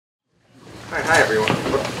Hi everyone.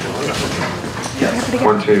 Yes.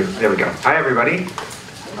 1, 2, there we go. Hi everybody.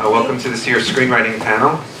 Welcome to this year's screenwriting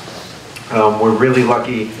panel. We're really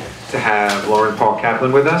lucky to have Loren-Paul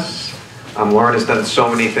Caplin with us. Loren has done so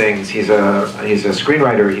many things. He's a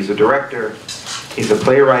screenwriter, he's a director, he's a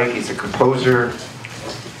playwright, he's a composer.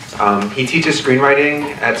 He teaches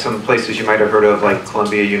screenwriting at some places you might have heard of, like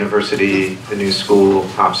Columbia University, the New School,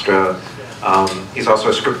 Hofstra. He's also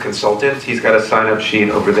a script consultant. He's got a sign-up sheet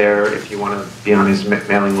over there. If you want to be on his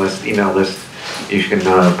mailing list, email list, you can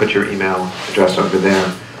put your email address over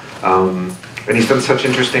there. And he's done such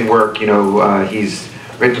interesting work. You know, he's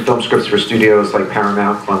written film scripts for studios like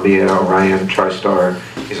Paramount, Columbia, Orion, TriStar.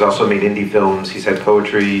 He's also made indie films. He's had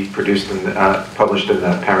poetry produced and published in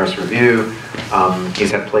the Paris Review.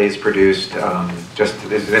 He's had plays produced. Just if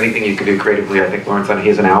there's anything you can do creatively, I think Loren's on. He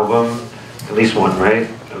has an album, at least one, right?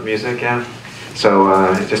 Of music, yeah.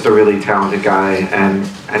 So just a really talented guy, and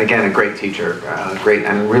again, a great teacher. Great,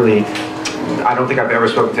 and really, I don't think I've ever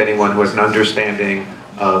spoken to anyone who has an understanding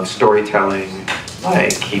of storytelling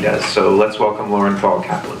like he does. So let's welcome Loren-Paul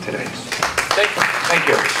Caplin today. Thank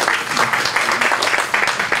you.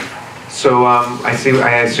 So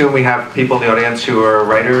I assume we have people in the audience who are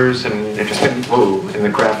writers and interested in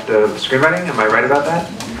the craft of screenwriting. Am I right about that?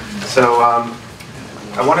 So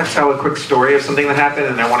I want to tell a quick story of something that happened,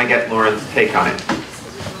 and I want to get Loren's take on it.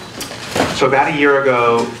 So about a year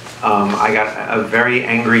ago, I got a very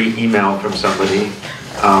angry email from somebody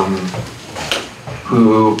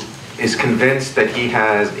who is convinced that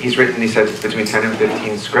he's written, he said, between 10 and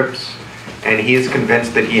 15 scripts, and he is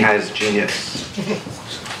convinced that he has genius.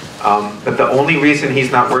 But the only reason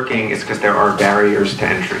he's not working is because there are barriers to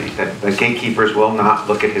entry, that the gatekeepers will not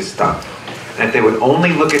look at his stuff. And if they would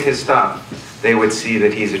only look at his stuff, they would see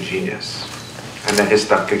that he's a genius and that his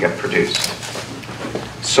stuff could get produced.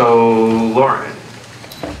 So, Loren,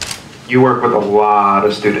 you work with a lot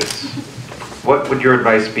of students. What would your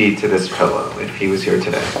advice be to this fellow if he was here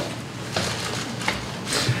today?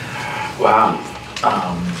 Wow.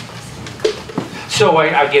 So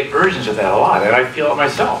I get versions of that a lot, and I feel it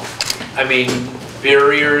myself. I mean,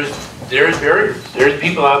 barriers, there's barriers. There's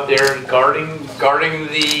people out there guarding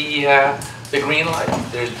the green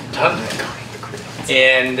light. There's tons of them.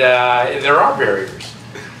 And there are barriers.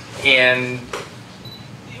 And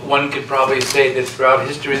one could probably say that throughout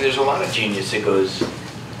history there's a lot of genius that goes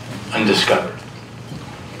undiscovered.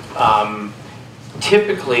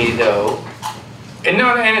 Typically though, and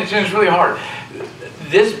it's really hard.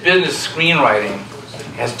 This business, screenwriting,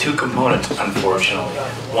 has two components, unfortunately.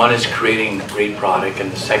 One is creating a great product,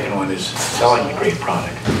 and the second one is selling a great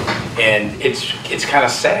product. And it's kind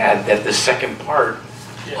of sad that the second part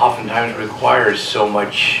oftentimes requires so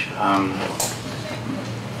much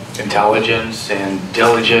intelligence and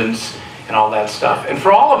diligence and all that stuff. And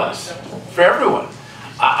for all of us, for everyone.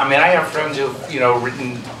 I mean, I have friends who've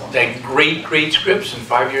written like great scripts, and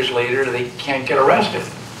 5 years later they can't get arrested.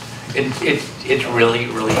 It's really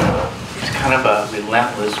it's kind of a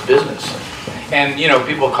relentless business. And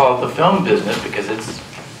people call it the film business because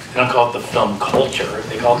they don't call it the film culture.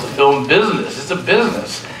 They call it the film business. It's a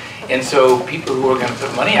business. And so people who are going to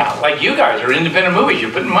put money out, like you guys are independent movies,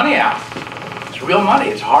 you're putting money out. It's real money,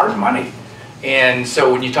 it's hard money. And so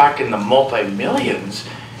when you talk in the multi-millions,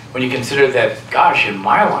 when you consider that, gosh, in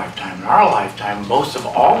my lifetime, in our lifetime, most of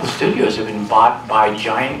all the studios have been bought by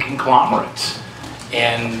giant conglomerates.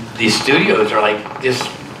 And these studios are like this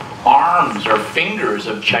arms or fingers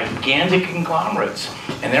of gigantic conglomerates.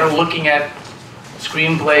 And they're looking at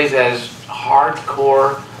screenplays as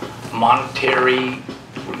hardcore, monetary,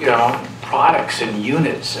 products and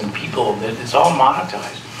units and people, that it's all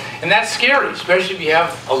monetized. And that's scary, especially if you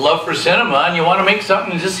have a love for cinema and you want to make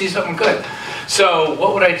something and just see something good. So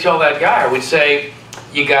what would I tell that guy? I would say,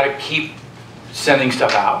 you got to keep sending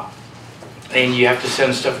stuff out. And you have to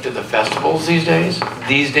send stuff to the festivals these days.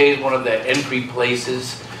 These days, one of the entry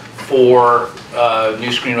places for new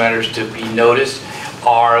screenwriters to be noticed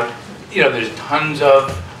are, there's tons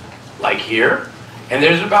of, like here, and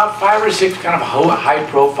there's about 5 or 6 kind of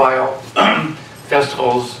high-profile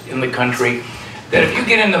festivals in the country that if you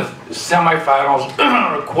get in the semifinals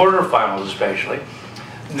or quarterfinals especially,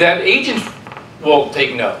 that agents will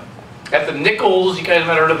take note. At the Nichols, you guys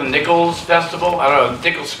might have heard of the Nichols Festival? I don't know,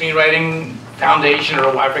 Nichols Screenwriting Foundation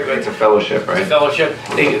or I forget. It's a fellowship, right? It's a fellowship.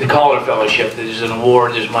 They call it a fellowship. There's an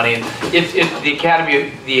award. There's money. It's the Academy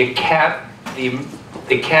of the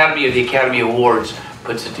Academy Awards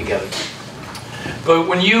puts it together. But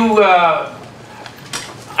when you,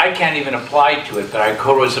 I can't even apply to it, but I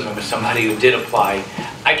co-wrote something with somebody who did apply.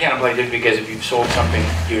 I can't apply to it because if you've sold something,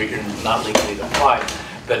 you're not legally to apply.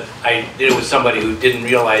 but I did it with somebody who didn't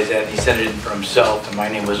realize that. He sent it in for himself, and my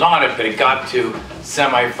name was on it, but it got to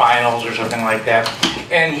semifinals or something like that.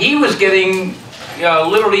 And he was getting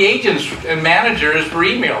literally agents and managers were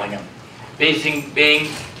emailing him,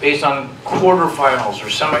 based on quarterfinals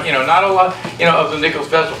or not a lot, of the Nichols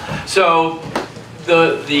Festival. So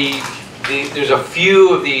there's a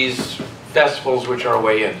few of these festivals which are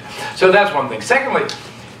way in. So that's one thing. Secondly,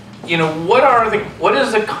 what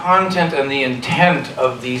is the content and the intent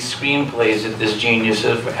of these screenplays that this genius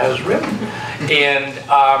has written? And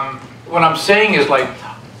what I'm saying is, like,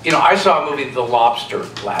 I saw a movie, The Lobster,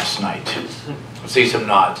 last night. See some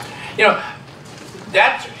nods.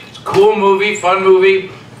 That's a cool movie, fun movie.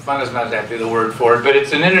 Fun is not exactly the word for it, but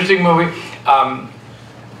it's an interesting movie.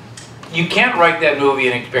 You can't write that movie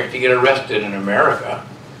and expect to get arrested in America.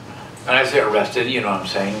 And I say arrested, you know what I'm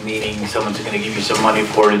saying, meaning someone's going to give you some money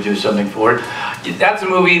for it to do something for it. That's a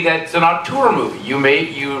movie that's an auteur movie.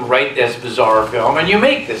 You write this bizarre film and you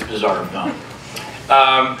make this bizarre film.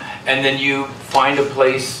 And then you find a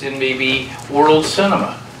place in maybe world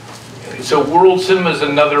cinema. So world cinema is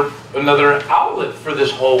another outlet for this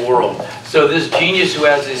whole world. So this genius who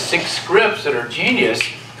has his 6 scripts that are genius,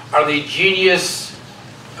 are they genius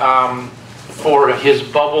for his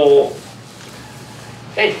bubble?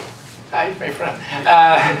 Hey. Hi, my friend.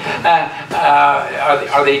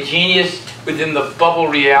 Are they genius within the bubble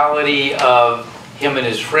reality of him and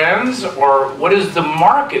his friends, or what is the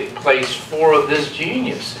marketplace for this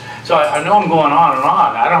genius? So I know I'm going on and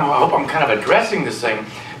on. I hope I'm kind of addressing this thing,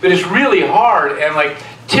 but it's really hard. And like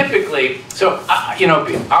typically, so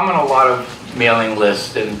I'm on a lot of mailing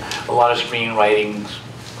lists and a lot of screenwriting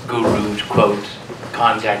gurus, quote,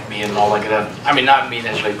 contact me and all that kind of. I mean, not me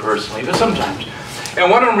necessarily personally, but sometimes. And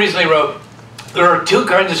one of them recently wrote, there are 2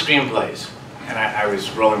 kinds of screenplays. And I was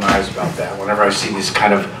rolling my eyes about that. Whenever I see this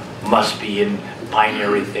kind of must-be and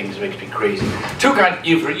binary things, it makes me crazy. 2 kinds,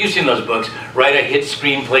 you've seen those books, write a hit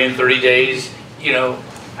screenplay in 30 days.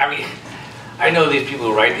 I mean, I know these people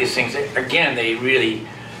who write these things, again, they really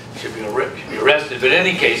should be arrested. But in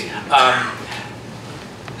any case,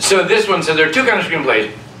 so this one said there are 2 kinds of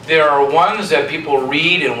screenplays. There are ones that people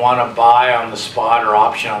read and want to buy on the spot or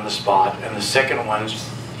option on the spot, and the second ones,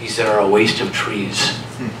 he said, are a waste of trees.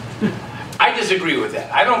 I disagree with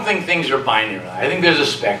that. I don't think things are binary. I think there's a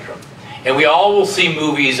spectrum. And we all will see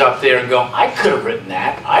movies up there and go, I could have written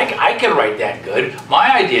that. I could write that good.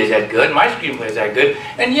 My idea is that good. My screenplay is that good.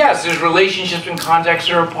 And yes, there's relationships and contexts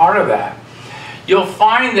that are a part of that. You'll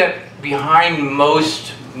find that behind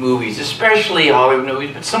most movies, especially Hollywood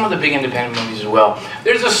movies, but some of the big independent movies as well,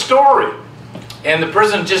 there's a story. And the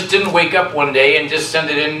person just didn't wake up one day and just send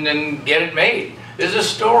it in and get it made. There's a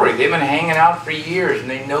story. They've been hanging out for years and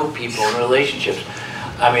they know people and relationships.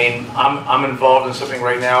 I mean, I'm involved in something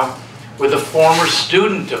right now with a former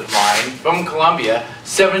student of mine from Columbia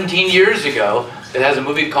 17 years ago that has a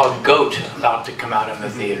movie called Goat about to come out in the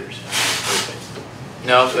theaters.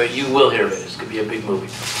 No, so you will hear of it. It's going to be a big movie.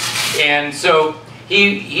 And so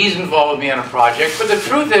he's involved with me on a project, but the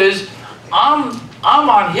truth is, I'm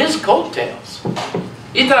on his coattails.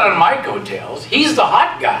 He's not on my coattails. He's the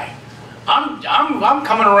hot guy. I'm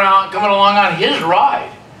coming along on his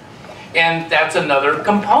ride. And that's another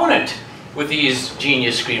component with these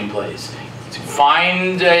genius screenplays. To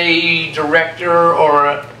find a director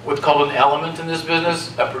or what's called an element in this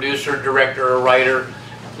business, a producer, director, a writer,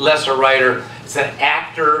 less a writer, it's an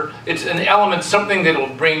actor, it's an element, something that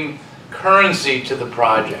will bring currency to the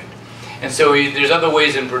project. And so there's other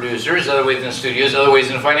ways in producers, other ways in studios, other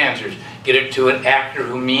ways in financiers. Get it to an actor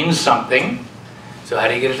who means something. So how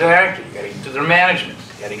do you get it to the actor? You got to get to their management.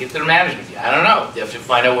 You got to get to their management. I don't know. You have to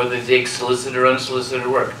find out whether they take solicited or unsolicited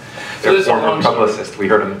work. So their former publicist, we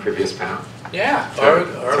heard on the previous panel. Yeah. So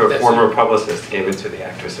a former publicist gave it to the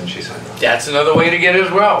actress and she signed up. That's another way to get it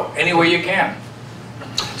as well. Any way you can.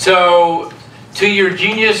 So to your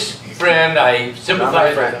genius friend, I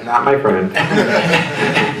sympathize. Not my friend.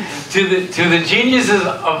 to the geniuses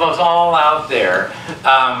of us all out there,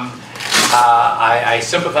 I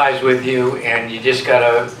sympathize with you, and you just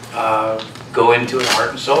gotta go into it heart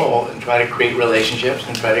and soul and try to create relationships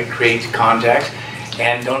and try to create contacts,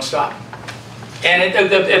 and don't stop. And at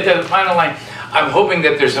the final line, I'm hoping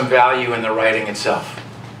that there's some value in the writing itself.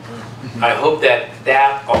 I hope that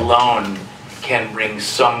that alone can bring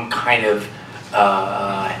some kind of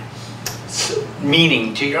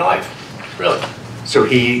meaning to your life, really. So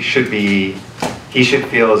he should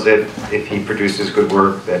feel as if he produces good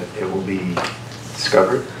work that it will be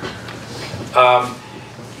discovered?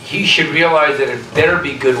 He should realize that it better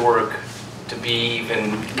be good work to be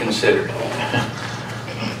even considered.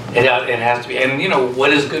 It has to be, and you know,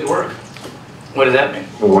 what is good work? What does that mean?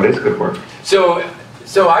 Well, what is good work?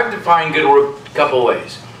 So I've defined good work a couple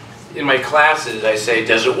ways. In my classes, I say,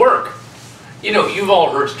 does it work? You know, you've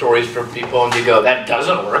all heard stories from people and you go, that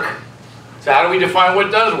doesn't work. So how do we define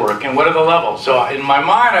what does work and what are the levels? So in my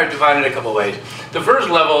mind, I've defined it a couple ways. The first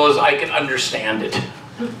level is I can understand it.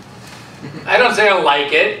 I don't say I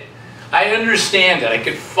like it. I understand it. I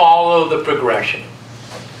can follow the progression.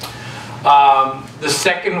 The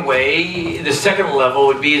second level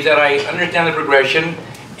would be that I understand the progression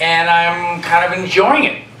and I'm kind of enjoying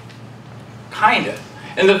it. Kind of.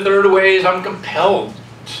 And the third way is I'm compelled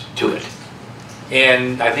to it.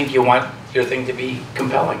 And I think you want your thing to be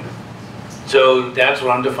compelling. So that's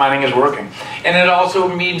what I'm defining as working. And it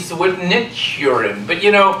also means what niche you're in. But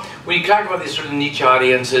you know, when you talk about these sort of niche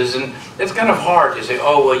audiences, and it's kind of hard to say,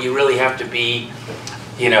 oh, well, you really have to be,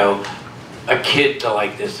 you know, a kid to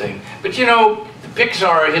like this thing. But you know,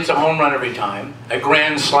 Pixar hits a home run every time, a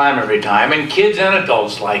grand slam every time, and kids and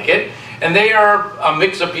adults like it. And they are a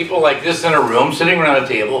mix of people like this in a room, sitting around a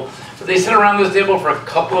table. But they sit around this table for a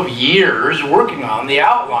couple of years working on the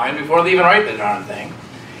outline before they even write the darn thing.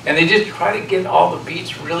 And they just try to get all the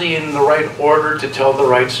beats really in the right order to tell the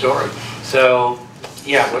right story. So,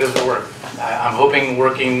 yeah, what does it work? I'm hoping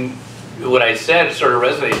working, what I said sort of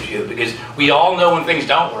resonates with you, because we all know when things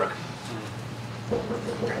don't work.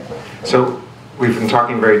 So, we've been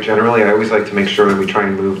talking very generally. I always like to make sure that we try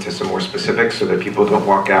and move to some more specifics so that people don't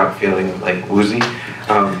walk out feeling like woozy.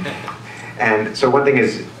 And so one thing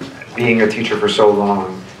is, being a teacher for so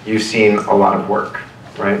long, you've seen a lot of work,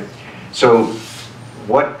 right? So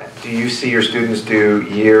what do you see your students do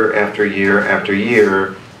year after year after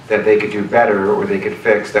year that they could do better or they could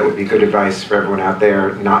fix that would be good advice for everyone out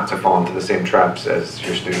there not to fall into the same traps as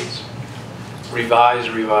your students? Revise,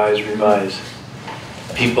 revise, revise.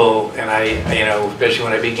 People, and I, you know, especially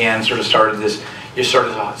when I started this, you're sort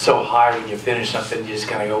of so high when you finish something, you just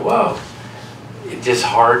kind of go, whoa. It's just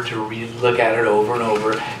hard to look at it over and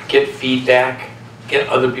over, get feedback, get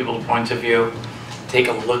other people's points of view, take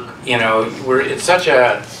a look, you know, it's such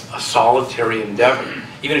a solitary endeavor.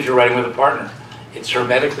 Even if you're writing with a partner, it's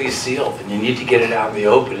hermetically sealed and you need to get it out in the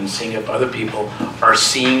open and see if other people are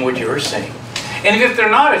seeing what you're seeing. And if they're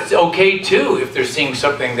not, it's okay too if they're seeing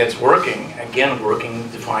something that's working. Again, working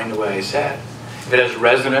defined the way I said. If it has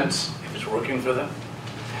resonance, if it's working for them.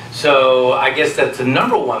 So I guess that's the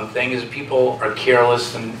number one thing is people are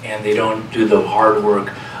careless and they don't do the hard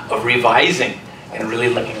work of revising and really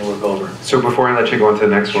looking the work over. So before I let you go on to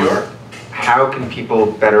the next one, how can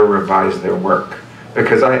people better revise their work?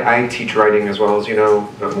 Because I teach writing as well as you know,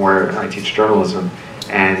 but more I teach journalism.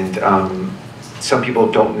 And some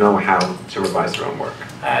people don't know how to revise their own work.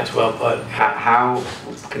 That's well put. How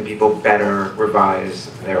can people better revise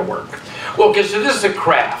their work? Well, because this is a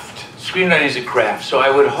craft. Screenwriting is a craft. So I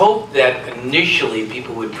would hope that initially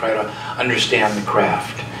people would try to understand the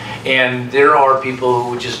craft. And there are people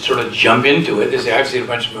who just sort of jump into it. They say, I've seen a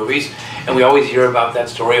bunch of movies, and we always hear about that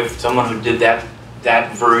story of someone who did that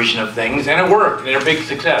version of things, and it worked, and they're a big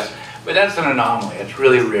success. But that's an anomaly. It's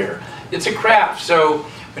really rare. It's a craft. So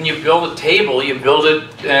when you build a table, you build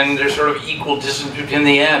it, and there's sort of equal distance between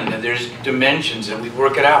the end, and there's dimensions, and we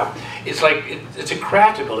work it out. It's like, it's a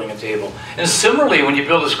craft of building a table. And similarly, when you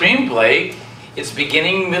build a screenplay, it's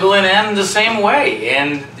beginning, middle, and end the same way.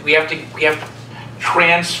 And we have to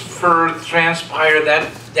transpire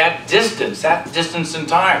that distance in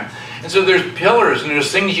time. And so there's pillars and there's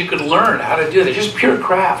things you could learn how to do. They're just pure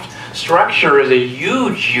craft. Structure is a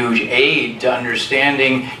huge, huge aid to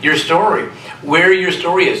understanding your story, where your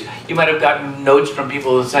story is. You might have gotten notes from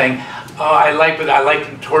people saying, oh, I like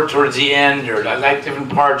them towards the end, or I like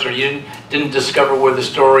different parts, or you didn't discover where the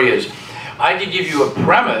story is. I could give you a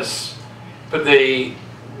premise, but the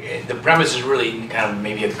premise is really kind of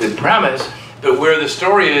maybe a good premise, but where the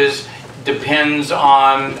story is depends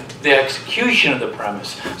on the execution of the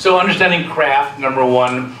premise. So understanding craft, number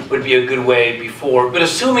one, would be a good way before, but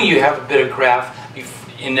assuming you have a bit of craft,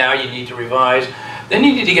 and now you need to revise, then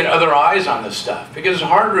you need to get other eyes on this stuff, because it's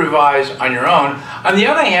hard to revise on your own. On the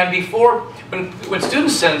other hand, when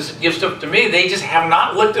students give stuff to me, they just have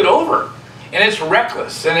not looked it over. And it's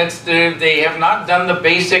reckless, and they have not done the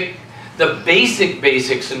basics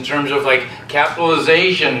in terms of like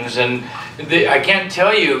capitalizations, and I can't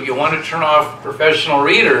tell you, if you want to turn off professional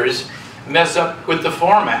readers, mess up with the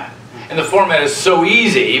format. And the format is so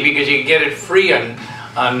easy because you can get it free on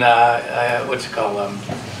what's it called?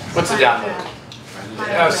 What's the download?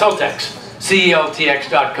 Celtex.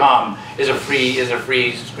 CELTX.com is a free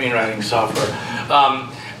screenwriting software.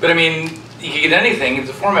 But I mean, you can get anything.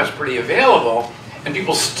 The format's pretty available, and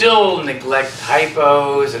people still neglect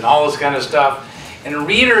typos and all this kind of stuff. And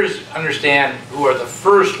readers understand who are the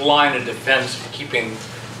first line of defense of keeping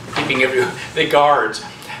the guards.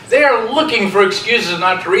 They are looking for excuses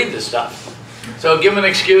not to read this stuff. So give them an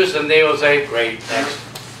excuse and they will say, great, next.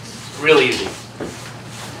 Real easy.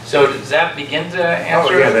 So does that begin to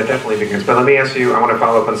answer? Oh yeah, that definitely begins. But let me ask you, I want to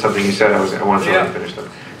follow up on something you said. I want to let you finish them.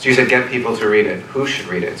 So you said get people to read it. Who should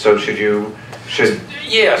read it? So so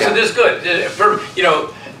this is good. You know,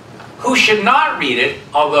 who should not read it,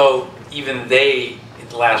 although even they, at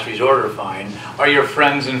the last resort, are fine, are your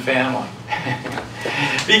friends and family.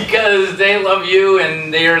 Because they love you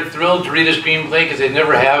and they are thrilled to read a screenplay because they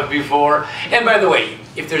never have before. And by the way,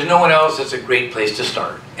 if there's no one else, it's a great place to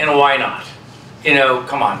start. And why not? You know,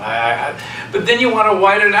 come on. But then you want to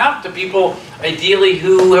widen it out to people, ideally,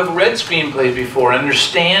 who have read screenplays before,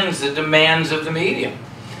 understands the demands of the medium.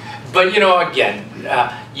 But, you know, again,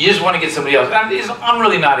 you just want to get somebody else. I'm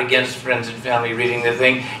really not against friends and family reading the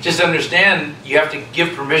thing. Just understand you have to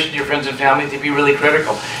give permission to your friends and family to be really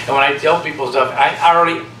critical. And when I tell people stuff,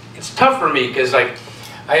 it's tough for me because, like,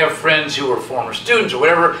 I have friends who are former students or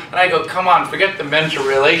whatever, and I go, come on, forget the mentor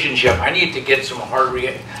relationship. I need to get some hard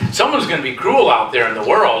someone's going to be cruel out there in the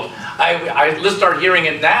world. Let's start hearing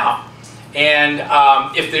it now. And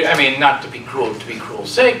if I mean, not to be cruel's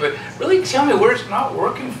sake, but really tell me where it's not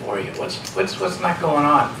working for you. What's not going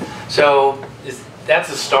on? So that's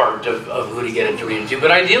a start of who to get it to read it to.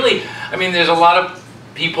 But ideally, I mean, there's a lot of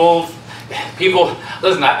people.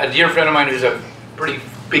 Listen, a dear friend of mine who's a pretty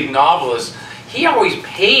big novelist. He always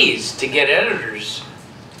pays to get editors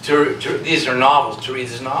these are novels, to read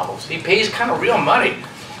his novels. He pays kind of real money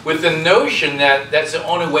with the notion that that's the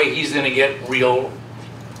only way he's going to get real.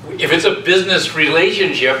 If it's a business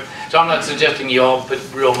relationship, so I'm not suggesting you all put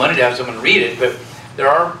real money to have someone read it, but there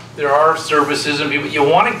are services and people, you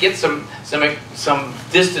want to get some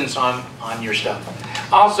distance on your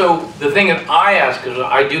stuff. Also, the thing that I ask, because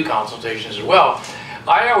I do consultations as well,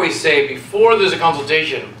 I always say before there's a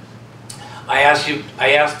consultation, I ask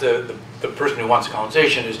the person who wants a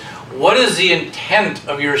consultation is, what is the intent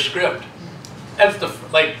of your script? That's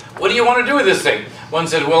what do you want to do with this thing? One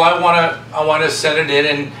says, well, I want to send it in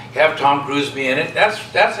and have Tom Cruise be in it.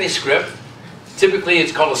 That's a script. Typically,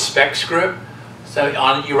 it's called a spec script. So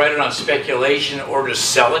you write it on speculation or to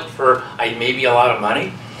sell it for maybe a lot of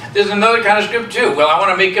money. There's another kind of script too. Well, I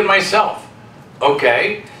want to make it myself.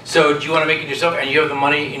 Okay, so do you want to make it yourself and you have the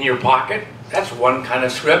money in your pocket? That's one kind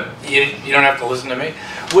of script. You don't have to listen to me.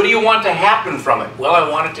 What do you want to happen from it? Well, I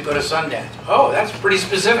want it to go to Sundance. Oh, that's pretty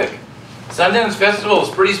specific. Sundance Festival is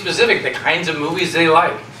pretty specific, the kinds of movies they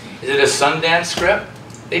like. Is it a Sundance script?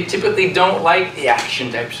 They typically don't like the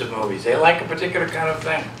action types of movies. They like a particular kind of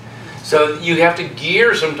thing. So you have to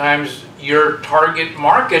gear sometimes your target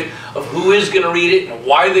market of who is going to read it and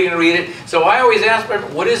why they're going to read it. So I always ask,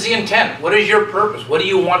 what is the intent? What is your purpose? What do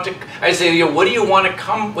you want to? I say, what do you want to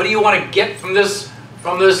What do you want to get from this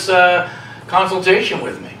consultation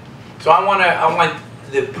with me? So I want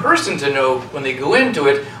the person to know when they go into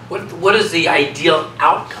it, what is the ideal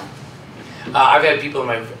outcome? I've had people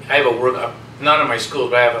I have a not in my school,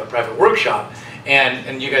 but I have a private workshop,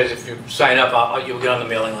 and you guys, if you sign up, you'll get on the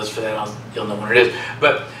mailing list for that. You'll know when it is.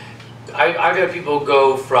 But I've had people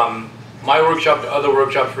go from my workshop to other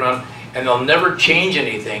workshops around, and they'll never change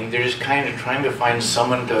anything. They're just kind of trying to find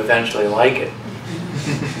someone to eventually like it.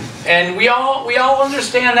 And we all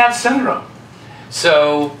understand that syndrome.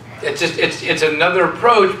 So it's another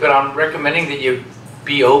approach, but I'm recommending that you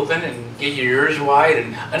be open and get your ears wide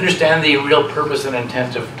and understand the real purpose and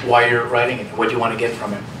intent of why you're writing it, what you want to get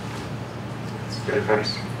from it. That's good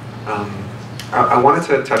advice. I wanted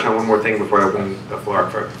to touch on one more thing before I open the floor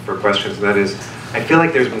up for questions, and that is, I feel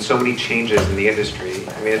like there's been so many changes in the industry.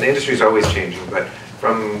 I mean, the industry is always changing, but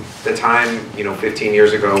from the time, 15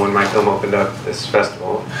 years ago when my film opened up this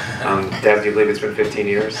festival, Deb, do you believe it's been 15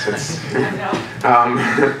 years since?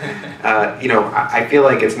 I feel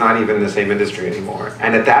like it's not even the same industry anymore.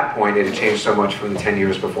 And at that point, it had changed so much from the 10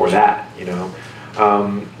 years before that,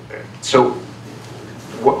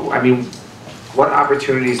 what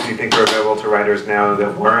opportunities do you think are available to writers now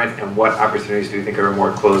that weren't, and what opportunities do you think are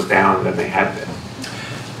more closed down than they had been?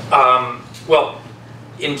 Well,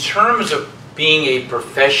 in terms of being a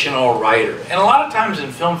professional writer, and a lot of times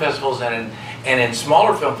in film festivals and in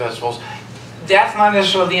smaller film festivals, that's not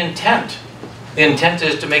necessarily the intent. The intent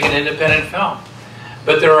is to make an independent film.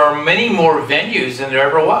 But there are many more venues than there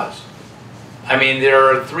ever was. I mean, there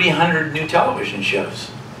are 300 new television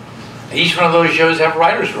shows. Each one of those shows have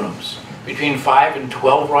writers' rooms, between 5 and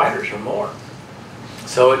 12 writers or more.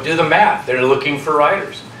 So do the math. They're looking for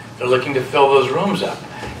writers. They're looking to fill those rooms up.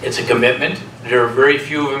 It's a commitment. There are very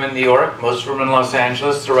few of them in New York. Most of them in Los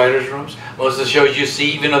Angeles, the writers' rooms. Most of the shows you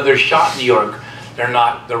see, even though they're shot in New York, they're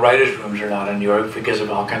not, the writers' rooms are not in New York because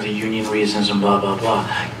of all kinds of union reasons and blah, blah, blah.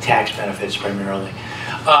 Tax benefits primarily.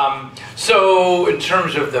 So in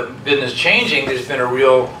terms of the business changing, there's been a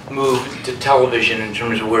real move to television in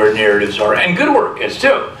terms of where narratives are. And good work is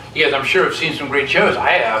too. You guys, I'm sure, have seen some great shows.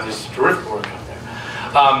 I have. There's terrific work out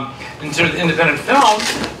there. In terms of independent film,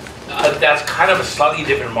 that's kind of a slightly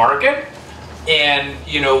different market. And,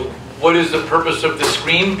 you know, what is the purpose of the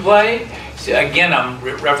screenplay? See, again, I'm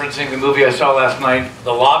referencing the movie I saw last night,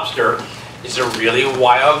 The Lobster. It's a really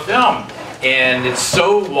wild film. And it's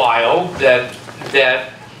so wild that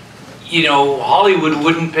you know, Hollywood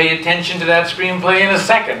wouldn't pay attention to that screenplay in a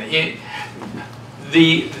second.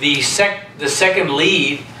 The second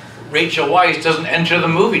lead, Rachel Weisz, doesn't enter the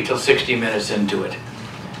movie till 60 minutes into it.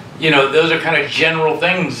 You know, those are kind of general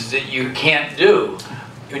things that you can't do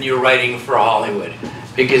when you're writing for Hollywood,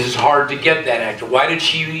 because it's hard to get that actor. Why did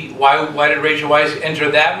Rachel Weisz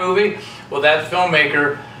enter that movie? Well, that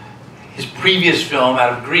filmmaker, his previous film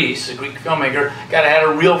out of Greece, a Greek filmmaker, had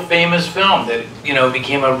a real famous film that, you know,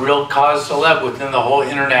 became a real cause celeb within the whole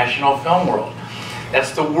international film world.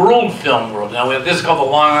 That's the world film world. Now we have this called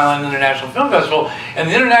the Long Island International Film Festival, and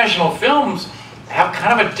the international films have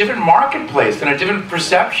kind of a different marketplace and a different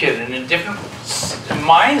perception and a different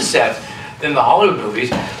mindset than the Hollywood movies.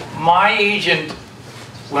 My agent,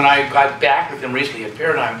 when I got back with him recently at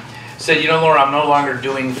Paradigm, said, you know, Laura, I'm no longer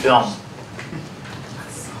doing film.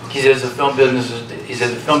 He says the film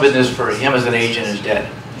business for him as an agent is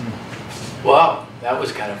dead. Well, that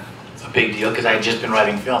was kind of a big deal because I had just been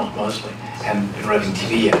writing films mostly, hadn't been writing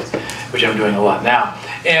TV yet, which I'm doing a lot now.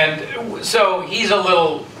 And so he's a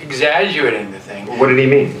little exaggerating the thing. What did he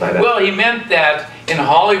mean by that? Well, he meant that in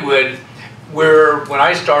Hollywood, where when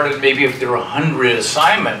I started, maybe if there were 100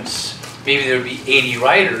 assignments, maybe there would be 80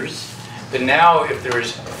 writers. But now, if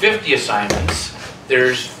there's 50 assignments,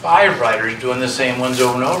 there's 5 writers doing the same ones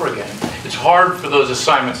over and over again. It's hard for those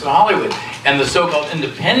assignments in Hollywood. And the so-called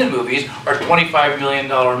independent movies are $25 million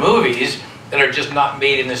movies that are just not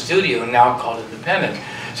made in the studio and now called independent.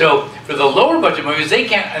 So for the lower budget movies,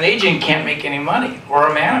 an agent can't make any money, or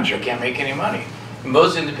a manager can't make any money.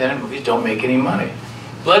 Most independent movies don't make any money.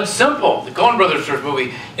 Blood Simple, the Coen Brothers first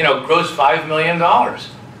movie, you know, grossed $5 million.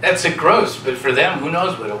 That's a gross, but for them, who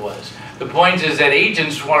knows what it was. The point is that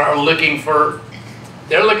agents are looking for,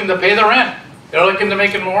 they're looking to pay the rent. They're looking to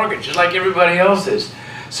make a mortgage, just like everybody else is.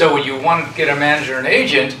 So when you want to get a manager or an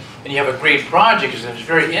agent, and you have a great project, because it's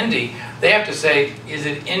very indie, they have to say, is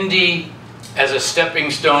it indie as a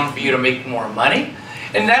stepping stone for you to make more money?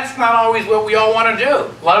 And that's not always what we all want to do.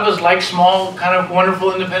 A lot of us like small, kind of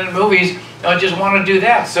wonderful independent movies, and just want to do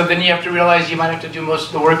that. So then you have to realize you might have to do most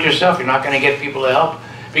of the work yourself. You're not going to get people to help,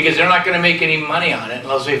 because they're not going to make any money on it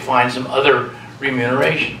unless they find some other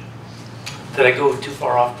remuneration. Did I go too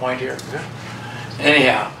far off point here?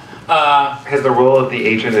 Anyhow. Has the role of the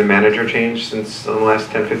agent and manager changed since the last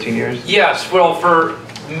 10, 15 years? Yes, well, for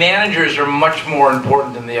managers are much more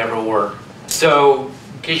important than they ever were. So,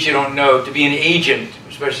 in case you don't know, to be an agent,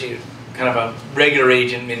 especially kind of a regular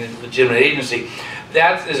agent in a legitimate agency,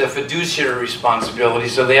 that is a fiduciary responsibility,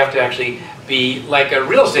 so they have to actually be like a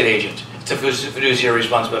real estate agent. It's a fiduciary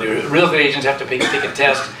responsibility. Real estate agents have to take a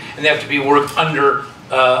test, and they have to be worked under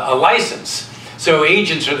a license. So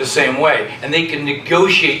agents are the same way, and they can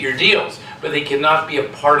negotiate your deals, but they cannot be a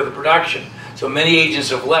part of the production. So many agents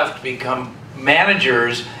have left to become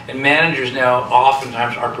managers, and managers now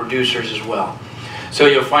oftentimes are producers as well. So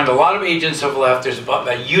you'll find a lot of agents have left. There's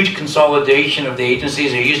a huge consolidation of the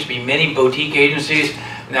agencies. There used to be many boutique agencies.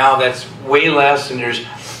 Now that's way less, and there's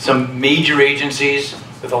some major agencies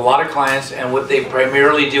with a lot of clients, and what they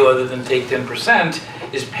primarily do other than take 10%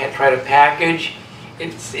 is try to package.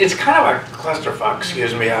 It's kind of a clusterfuck,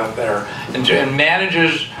 excuse me, out there. And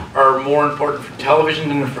managers are more important for television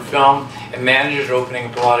than for film, and managers are opening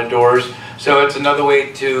up a lot of doors. So it's another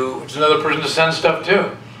way to, it's another person to send stuff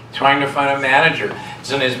to, trying to find a manager.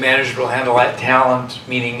 Sometimes managers will handle that talent,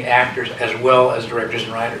 meaning actors, as well as directors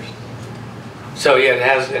and writers. So yeah,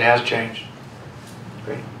 it has changed.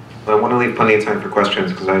 Great. Well, I want to leave plenty of time for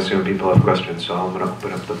questions, because I assume people have questions, so I'm going to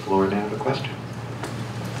open up the floor now to questions.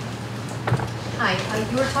 Hi,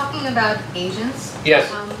 you were talking about agents.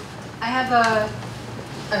 Yes. I have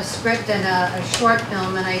a script and a short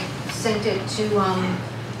film, and I sent it to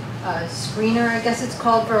a screener, I guess it's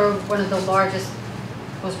called, for one of the largest,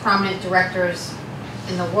 most prominent directors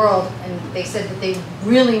in the world, and they said that they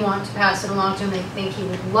really want to pass it along to him. They think he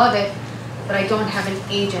would love it, but I don't have an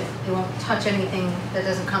agent. They won't touch anything that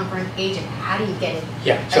doesn't come from an agent. How do you get it?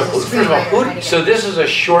 Yeah, as so a first of all, screenwriter, how do you so get it? this is a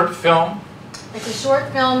short film, It's a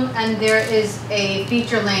short film, and there is a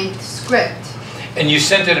feature-length script and you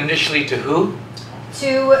sent it initially to who?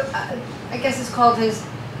 to, I guess it's called his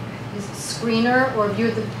screener, or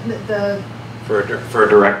view the For a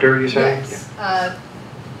director, you say? yes.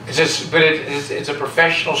 Is this, but it's a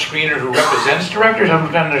professional screener who represents directors? I'm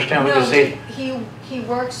trying to understand what No, this is. he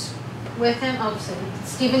works with him,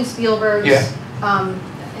 Steven Spielberg's, Yeah.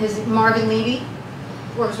 his Marvin Levy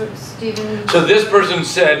works with Steven. So this person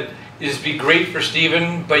said, it'd be great for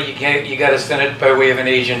Steven, but you gotta send it by way of an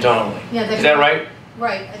agent only. Yeah, Is that right?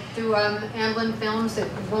 Right, through Amblin Films, it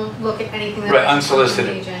won't look at anything that Right, comes from an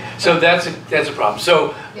unsolicited. agent. So that's a problem.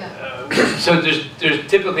 So, Yeah. so there's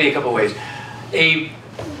typically a couple ways. A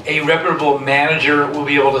reputable manager will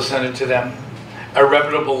be able to send it to them. A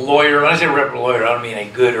reputable lawyer, when I say reputable lawyer, I don't mean a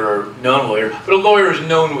good or known lawyer, but a lawyer is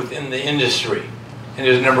known within the industry, and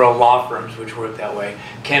there's a number of law firms which work that way,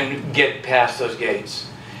 can get past those gates.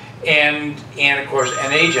 And of course,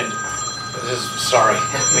 an agent. This is, sorry,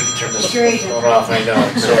 let me turn this Your agent. phone off. I know,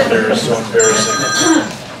 it's so embarrassing.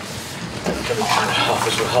 I'm gonna turn it off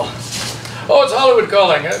as well. Oh, it's Hollywood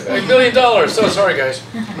calling. $1 million. So sorry, guys.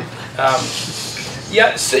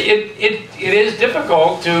 Yeah, so it is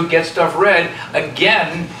difficult to get stuff read.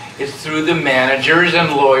 Again, it's through the managers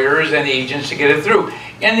and lawyers and agents to get it through.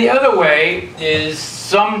 And the other way is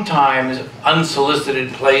sometimes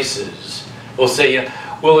unsolicited places will say,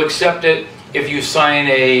 we'll accept it if you sign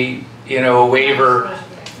a waiver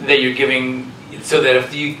that you're giving, so that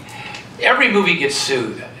if every movie gets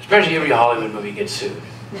sued, especially every Hollywood movie gets sued.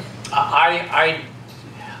 I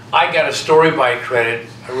got a story by credit.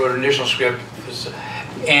 I wrote an initial script,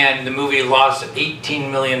 and the movie lost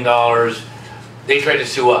 $18 million. They tried to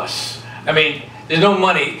sue us. I mean, there's no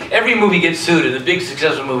money. Every movie gets sued, and the big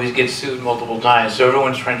successful movies get sued multiple times, so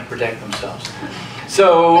everyone's trying to protect themselves.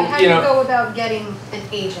 So, But how do you go about getting an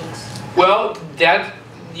agent? well,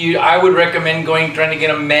 I would recommend trying to get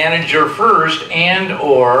a manager first,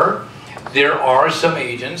 or there are some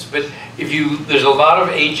agents, but there's a lot of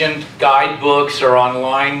agent guidebooks or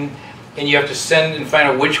online, and you have to send and find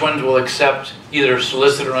out which ones will accept either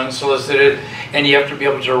solicited or unsolicited, and you have to be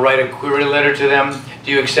able to write a query letter to them.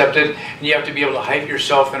 Do you accept it? And you have to be able to hype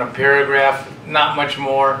yourself in a paragraph, not much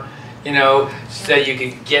more, so that you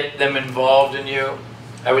can get them involved in you.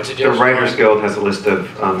 I would suggest. The Writers Guild has a list of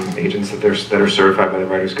agents that are certified by the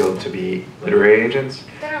Writers Guild to be literary agents.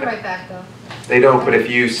 They don't write back though. They don't, but if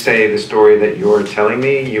you say the story that you're telling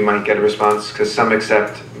me, you might get a response, because some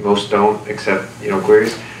accept, most don't accept,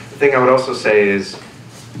 queries. The thing I would also say is,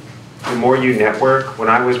 the more you network, when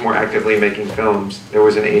I was more actively making films, there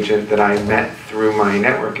was an agent that I met through my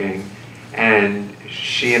networking, and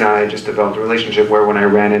she and I just developed a relationship where when I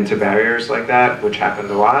ran into barriers like that, which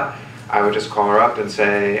happened a lot, I would just call her up and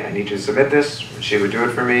say, I need you to submit this. She would do it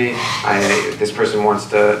for me. This person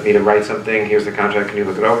wants me to write something. Here's the contract. Can you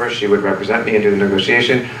look it over? She would represent me and do the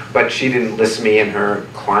negotiation. But she didn't list me and her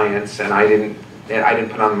clients, and I didn't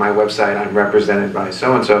put on my website, I'm represented by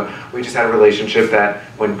so-and-so. We just had a relationship that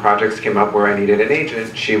when projects came up where I needed an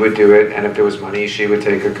agent, she would do it, and if there was money, she would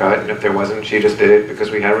take a cut, and if there wasn't, she just did it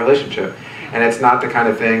because we had a relationship. And it's not the kind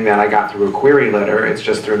of thing that I got through a query letter, it's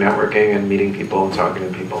just through networking and meeting people and talking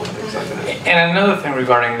to people and things like that. And another thing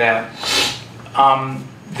regarding that,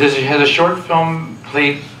 has a short film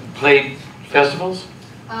played festivals?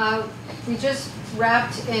 We just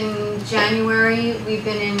wrapped in January. We've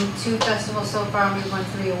been in 2 festivals so far, and we've won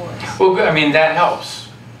 3 awards. Well, I mean, that helps.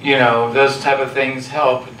 Those type of things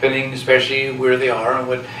help, depending especially where they are and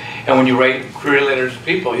when you write query letters to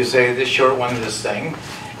people, you say this short one, this thing,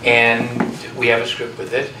 and we have a script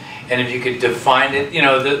with it. And if you could define it,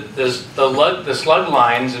 the slug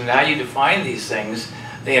lines and how you define these things,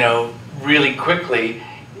 really quickly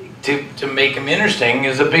to make them interesting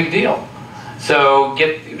is a big deal. So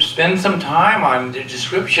spend some time on the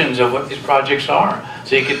descriptions of what these projects are,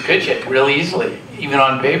 so you can pitch it really easily, even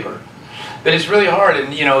on paper. But it's really hard,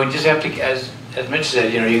 and you just have to, as Mitch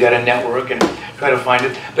said, you got to network and try to find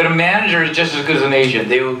it. But a manager is just as good as an agent.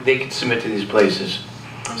 They can submit to these places.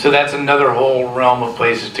 So that's another whole realm of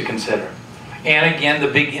places to consider. And again, the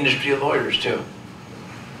big industry of lawyers too.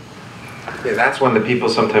 Yeah, that's one that people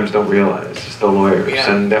sometimes don't realize, is the lawyers.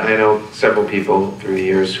 Yeah. And I know several people through the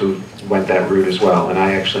years who went that route as well, and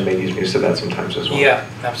I actually make use of that sometimes as well. Yeah,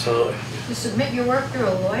 absolutely. You submit your work through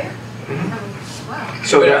a lawyer? Mm-hmm. Wow.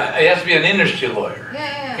 So But it has to be an industry lawyer.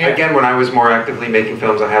 Yeah. Again, when I was more actively making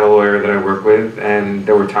films, I had a lawyer that I worked with, and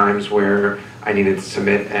there were times where I needed to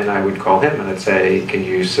submit, and I would call him and I'd say, can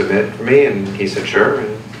you submit for me? And he said, sure,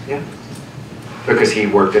 and yeah. because he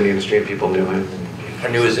worked in the industry and people knew him. Our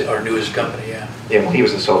newest company, yeah. Yeah, well, he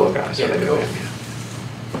was a solo guy, so Yeah, they knew cool. him.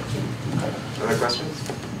 Yeah. Other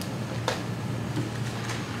questions?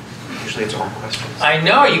 Usually it's all questions. I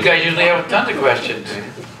know, you guys usually have tons of questions.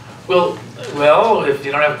 Well, if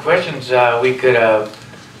you don't have questions, we could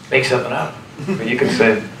make something up. But you can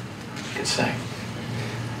sing. You could sing.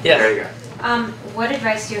 There you Yeah. go. What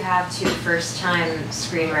advice do you have to first-time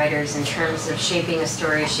screenwriters in terms of shaping a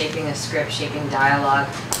story, shaping a script, shaping dialogue?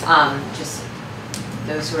 Just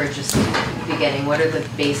those who are just beginning, what are the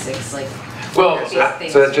basics like? Well, So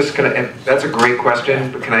that's just that's a great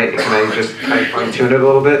question, but can I just fine tune it a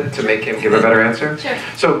little bit to make him give a better answer? Sure.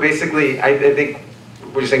 So basically, I think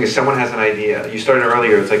what you're saying is someone has an idea. You started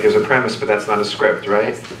earlier, it's like there's a premise, but that's not a script,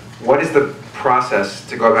 right? What is the process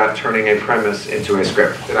to go about turning a premise into a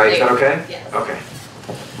script? Is that okay? Yes. Okay.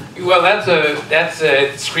 well, that's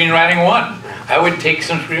a screenwriting 1. I would take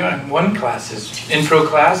some screenwriting 1 classes, intro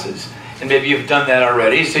classes, and maybe you've done that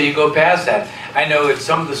already, so you go past that. I know at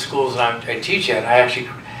some of the schools I teach at,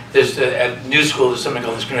 at New School, there's something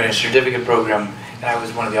called the Screenwriting Certificate Program, and I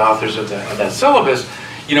was one of the authors of that syllabus.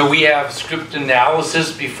 You know, we have script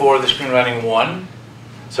analysis before the Screenwriting 1,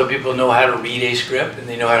 so people know how to read a script, and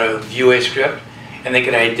they know how to view a script, and they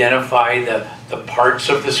can identify the parts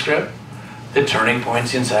of the script, the turning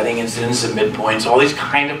points, the inciting incidents, the midpoints, all these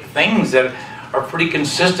kind of things that are pretty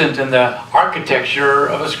consistent in the architecture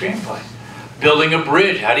of a screenplay. Building a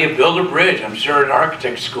bridge, how do you build a bridge? I'm sure at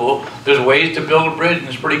architect school, there's ways to build a bridge and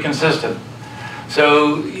it's pretty consistent.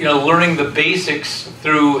 So, you know, learning the basics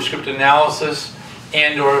through script analysis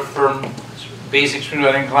and or from basic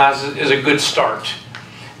screenwriting classes is a good start.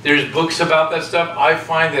 There's books about that stuff. I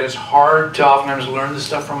find that it's hard to oftentimes learn the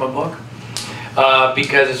stuff from a book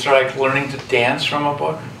because it's sort of like learning to dance from a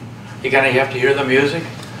book. You kind of have to hear the music.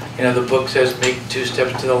 You know, the book says make 2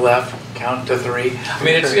 steps to the left, count to 3. I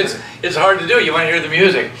mean, it's hard to do. You want to hear the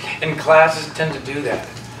music. And classes tend to do that.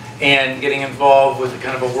 And getting involved with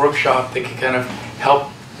kind of a workshop that can kind of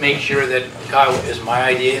help make sure that, God, is my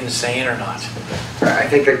idea insane or not? I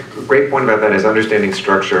think the great point about that is understanding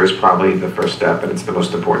structure is probably the first step, and it's the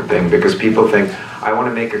most important thing, because people think, I want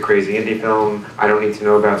to make a crazy indie film, I don't need to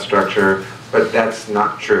know about structure, but that's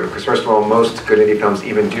not true. Because first of all, most good indie films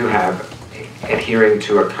even do have adhering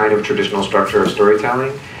to a kind of traditional structure of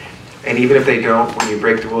storytelling. And even if they don't, when you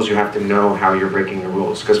break the rules, you have to know how you're breaking the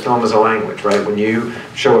rules. Because film is a language, right? When you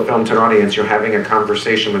show a film to an audience, you're having a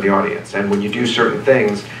conversation with the audience. And when you do certain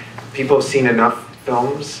things, people have seen enough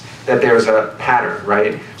films that there's a pattern,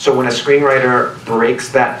 right? So when a screenwriter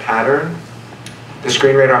breaks that pattern, the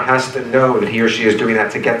screenwriter has to know that he or she is doing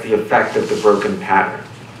that to get the effect of the broken pattern,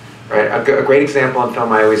 right? A great example in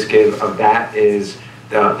film I always give of that is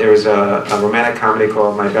there's a romantic comedy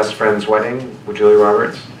called My Best Friend's Wedding with Julia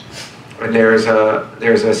Roberts. And there's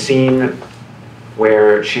a scene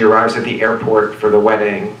where she arrives at the airport for the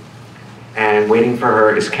wedding, and waiting for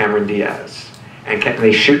her is Cameron Diaz. And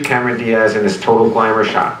they shoot Cameron Diaz in this total glamour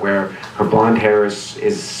shot where her blonde hair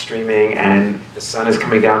is streaming and the sun is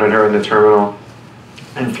coming down on her in the terminal.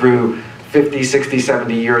 And through 50, 60,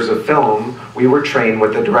 70 years of film, we were trained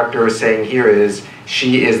what the director is saying here is,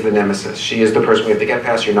 she is the nemesis. She is the person we have to get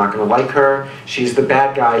past. You're not going to like her. She's the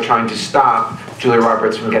bad guy trying to stop Julia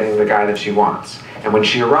Roberts from getting the guy that she wants. And when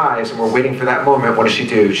she arrives and we're waiting for that moment, what does she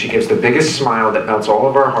do? She gives the biggest smile that melts all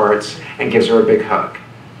of our hearts and gives her a big hug,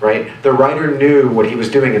 right? The writer knew what he was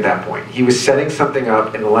doing at that point. He was setting something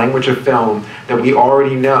up in the language of film that we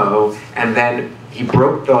already know, and then he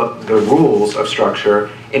broke the rules of structure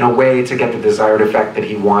in a way to get the desired effect that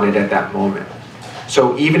he wanted at that moment.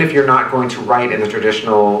 So even if you're not going to write in the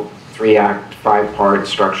traditional 3-act, 5-part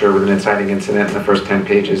structure with an inciting incident in the first 10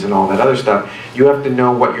 pages and all that other stuff, you have to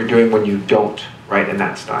know what you're doing when you don't write in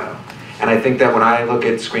that style. And I think that when I look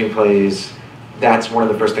at screenplays, that's one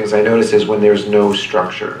of the first things I notice is when there's no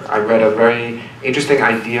structure. I read a very interesting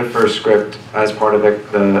idea for a script as part of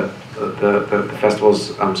the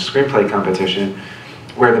festival's screenplay competition,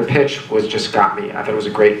 where the pitch was just got me. I thought it was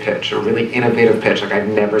a great pitch, a really innovative pitch. Like, I'd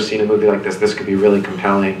never seen a movie like this. This could be really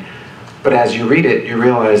compelling. But as you read it, you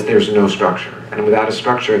realize there's no structure. And without a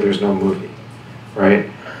structure, there's no movie, right?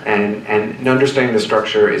 And understanding the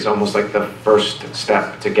structure is almost like the first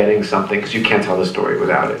step to getting something, because you can't tell the story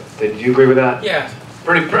without it. Do you agree with that? Yeah,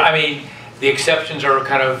 I mean, the exceptions are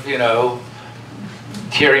kind of, you know,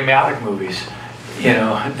 Terry Malick movies. You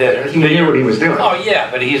know, he knew what he was doing. Oh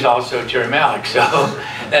yeah, but he's also Terry Malick, so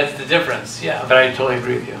that's the difference. Yeah, but I totally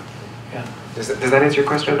agree with you. Yeah. Does that answer your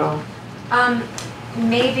question at all?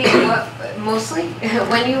 Maybe mostly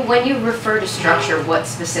when you refer to structure, what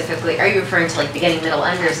specifically are you referring to? Like beginning, middle,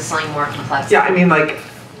 end, or is it something more complex? Yeah, I mean, like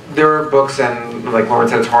there are books, and like Lauren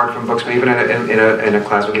said, it's hard from books, but even in a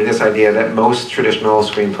class, we get this idea that most traditional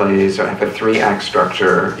screenplays have a 3-act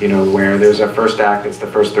structure, you know, where there's a first act, it's the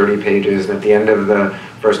first 30 pages, and at the end of the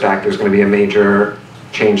first act, there's going to be a major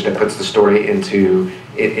change that puts the story into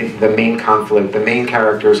the main conflict, the main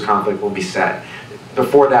character's conflict will be set.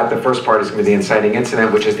 Before that, the first part is going to be the inciting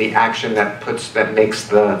incident, which is the action that makes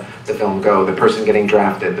the film go. The person getting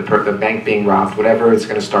drafted, the bank being robbed, whatever is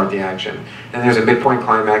going to start the action. And there's a midpoint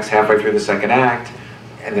climax halfway through the second act,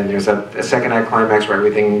 and then there's a second act climax where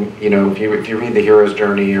everything, you know, if you read the hero's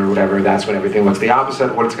journey or whatever, that's when everything looks the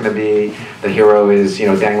opposite of what it's going to be. The hero is, you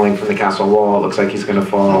know, dangling from the castle wall. It looks like he's going to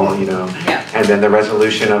fall, you know. Yeah. And then the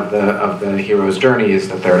resolution of the hero's journey is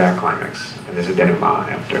the third act climax. And there's a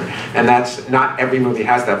denouement after. And that's, not every movie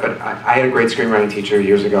has that, but I had a great screenwriting teacher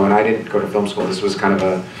years ago, and I didn't go to film school. This was kind of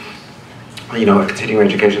a, you know, a continuing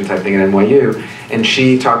education type thing at NYU. And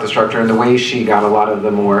she taught the structure, and the way she got a lot of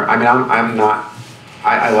the more, I mean, I'm not,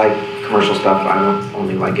 I like commercial stuff, I don't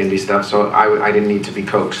only like indie stuff, so I didn't need to be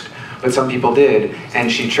coaxed. But some people did,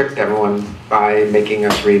 and she tricked everyone by making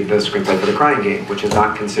us read the screenplay for The Crying Game, which is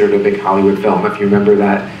not considered a big Hollywood film. If you remember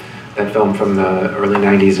that film from the early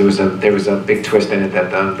 90s, there was a big twist in it that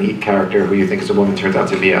the lead character, who you think is a woman, turns out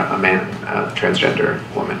to be a man, a transgender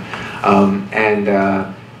woman.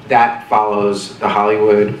 That follows the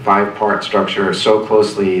Hollywood 5-part structure so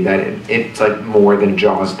closely that it's like more than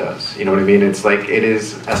Jaws does. You know what I mean? It's like, it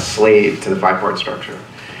is a slave to the 5-part structure.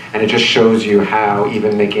 And it just shows you how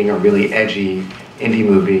even making a really edgy indie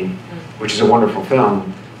movie, which is a wonderful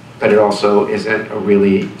film, but it also isn't a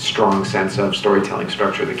really strong sense of storytelling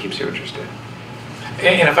structure that keeps you interested.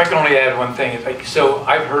 And if I can only add one thing, like, so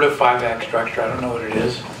I've heard of 5-act structure. I don't know what it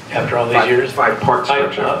is after all these years. 5-part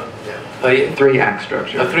structure. 3-act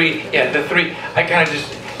structure. The three. I kind of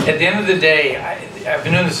just, at the end of the day, I've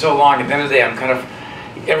been doing this so long, at the end of the day, I'm kind of,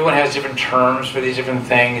 everyone has different terms for these different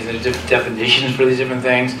things, and different definitions for these different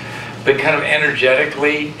things, but kind of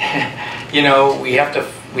energetically, you know, we have to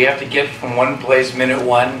get from one place minute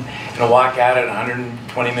 1 and walk out at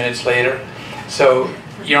 120 minutes later. So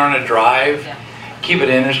you're on a drive, keep it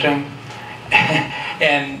interesting.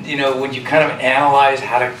 And you know, when you kind of analyze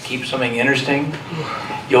how to keep something interesting,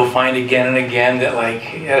 you'll find again and again that, like,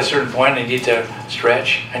 at a certain point, I need to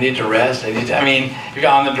stretch, I need to rest, I mean, if you're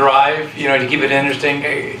on the drive, you know, to keep it interesting,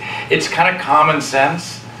 it's kind of common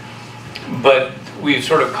sense, but we've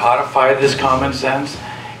sort of codified this common sense,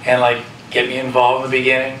 and like, get me involved in the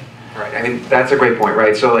beginning. Right, I mean, that's a great point,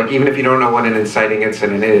 right? So like, even if you don't know what an inciting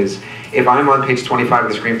incident is, if I'm on page 25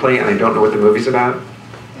 of the screenplay and I don't know what the movie's about,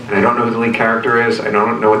 and I don't know who the lead character is, I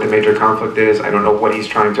don't know what the major conflict is, I don't know what he's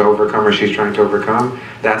trying to overcome or she's trying to overcome,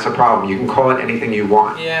 that's a problem. You can call it anything you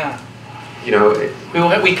want. Yeah. You know,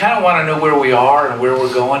 we kind of want to know where we are and where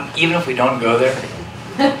we're going, even if we don't go there.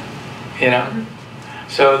 You know?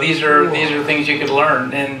 So these are things you could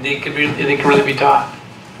learn, and they could really be taught.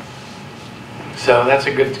 So that's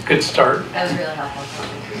a good start. That was really helpful.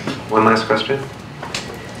 One last question.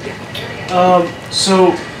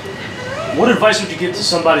 So, what advice would you give to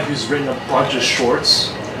somebody who's written a bunch of shorts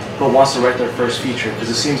but wants to write their first feature? Because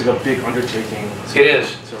it seems like a big undertaking. It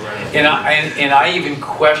is. And I even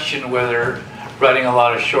question whether writing a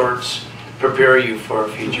lot of shorts prepare you for a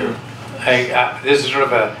feature. This is sort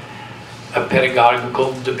of a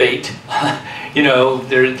pedagogical debate. You know,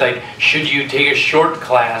 there's like, should you take a short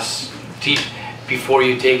class before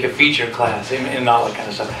you take a feature class, and all that kind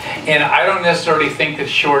of stuff. And I don't necessarily think that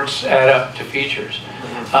shorts add up to features.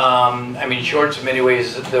 I mean, shorts in many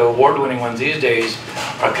ways, the award-winning ones these days,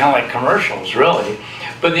 are kind of like commercials, really.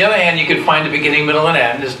 But on the other hand, you can find the beginning, middle, and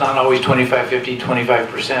end. It's not always 25, 50,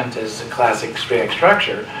 25% as the classic 3-act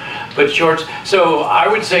structure. But shorts, so I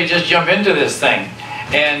would say just jump into this thing.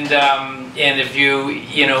 And if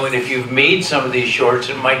if you've made some of these shorts,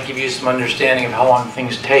 it might give you some understanding of how long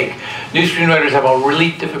things take. New screenwriters have a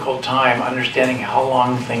really difficult time understanding how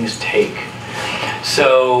long things take.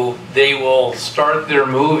 So they will start their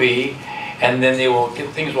movie, and then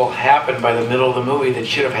things will happen by the middle of the movie that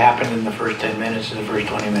should have happened in the first 10 minutes or the first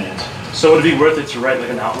 20 minutes. So would it be worth it to write like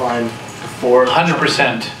an outline before?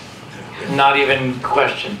 100%. Not even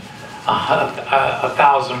question.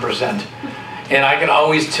 1,000%. And I can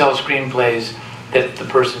always tell screenplays that the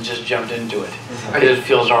person just jumped into it. It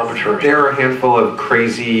feels arbitrary. There are a handful of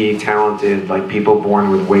crazy, talented, like people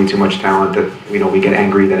born with way too much talent that, you know, we get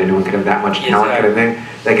angry that anyone could have that much talent kind of thing.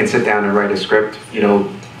 They can sit down and write a script, you know,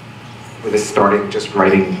 with starting just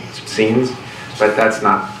writing scenes. But that's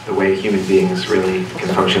not the way human beings really can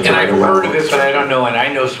function. And I've heard of it, but I don't know. And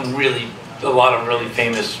I know a lot of really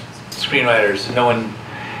famous screenwriters. No one,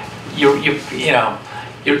 you know,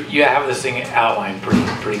 you have this thing outlined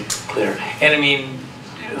pretty clear. And I mean,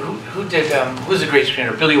 who's a great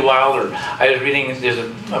screenwriter? Billy Wilder. I was reading, there's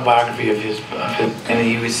a biography of his, and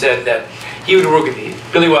he said that he would work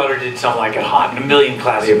with Billy Wilder did something like it hot in a million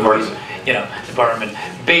classic movies, you know, Department,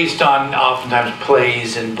 based on oftentimes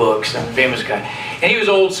plays and books, and a famous guy. And he was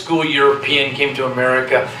old school European, came to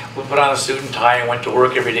America, would put on a suit and tie and went to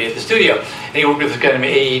work every day at the studio. And he worked with this guy named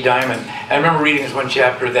A.E. Diamond. And I remember reading this one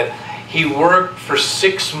chapter that he worked for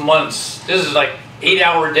 6 months, this is like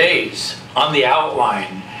 8-hour days, on the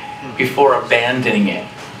outline before abandoning it.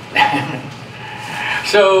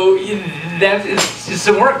 So that is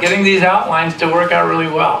some work, getting these outlines to work out really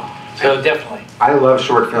well. So definitely. I love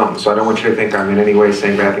short films, so I don't want you to think I'm in any way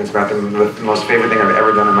saying bad things about them. The most favorite thing I've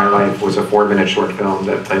ever done in my life was a 4-minute short film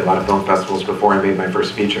that played a lot of film festivals before I made my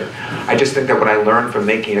first feature. I just think that what I learned from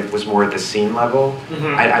making it was more at the scene level.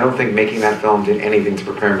 I don't think making that film did anything to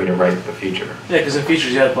prepare me to write the feature. Yeah, because in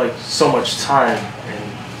features you have like so much time.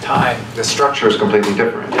 The structure is completely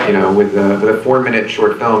different. You know, with a 4-minute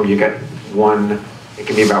short film, you get one. It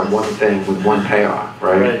can be about one thing with one payoff,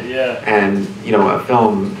 right? Right, yeah. And, you know, a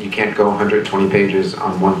film, you can't go 120 pages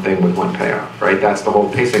on one thing with one payoff, right? That's the whole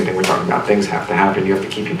pacing thing we're talking about. Things have to happen. You have to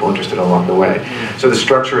keep people interested along the way. So the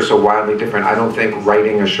structure is so wildly different. I don't think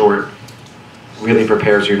writing a short really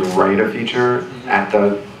prepares you to write a feature at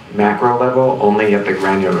the macro level, only at the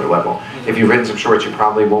granular level. If you've written some shorts, you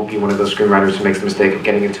probably won't be one of those screenwriters who makes the mistake of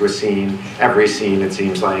getting into a scene, every scene, it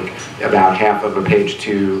seems like, about half of a page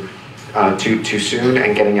too soon,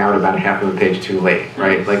 and getting out about half of a page too late,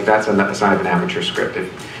 right? Like that's a sign of an amateur script.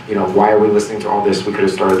 If, you know, why are we listening to all this? We could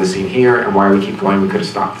have started the scene here, and why we keep going? We could have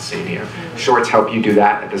stopped the scene here. Shorts help you do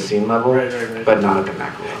that at the scene level, but not at the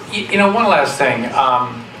macro level. You know, one last thing.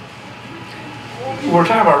 We're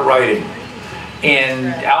talking about writing,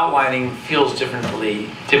 and outlining feels different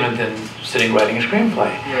than sitting writing a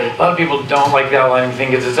screenplay. A lot of people don't like the outlining thing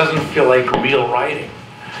because it doesn't feel like real writing,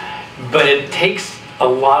 but it takes a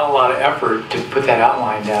lot of effort to put that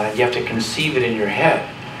outline down, and you have to conceive it in your head.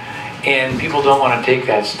 And people don't want to take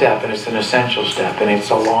that step, and it's an essential step, and it's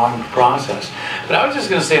a long process. But I was just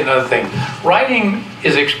going to say another thing. Writing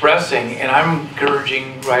is expressing, and I'm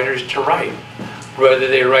encouraging writers to write. Whether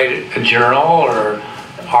they write a journal or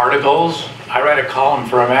articles. I write a column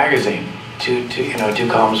for a magazine, two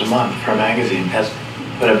columns a month for a magazine. That's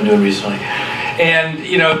what I've been doing recently. And,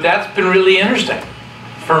 you know, that's been really interesting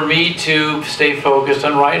for me to stay focused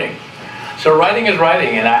on writing. So writing is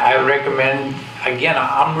writing, and I recommend, again,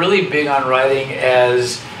 I'm really big on writing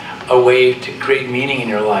as a way to create meaning in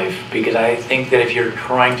your life, because I think that if you're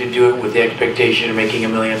trying to do it with the expectation of making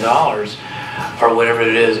 $1 million or whatever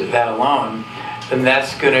it is, that alone, then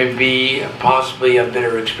that's going to be possibly a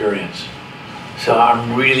bitter experience. So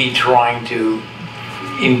I'm really trying to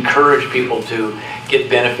encourage people to get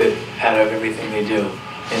benefit out of everything they do.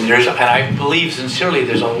 And I believe sincerely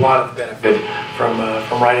there's a lot of benefit from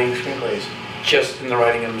writing screenplays, just in the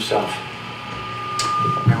writing of themselves.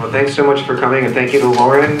 Well, thanks so much for coming, and thank you to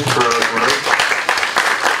Loren for his work.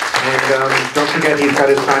 And don't forget, he's got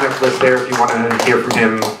his sign-up list there if you want to hear from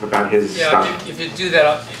him about his stuff. If you do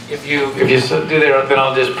that, if you do that, then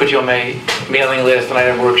I'll just put you on my mailing list, and I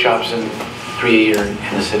have workshops in 3 years in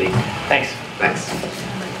the city. Thanks. Thanks.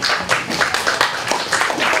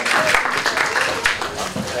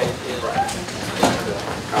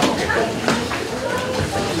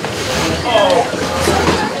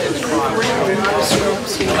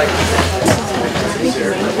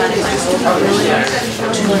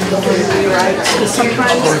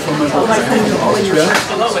 Sometimes, like when you're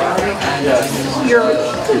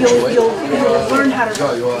you'll learn how to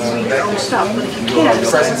read your own stuff, but if you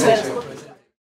can't,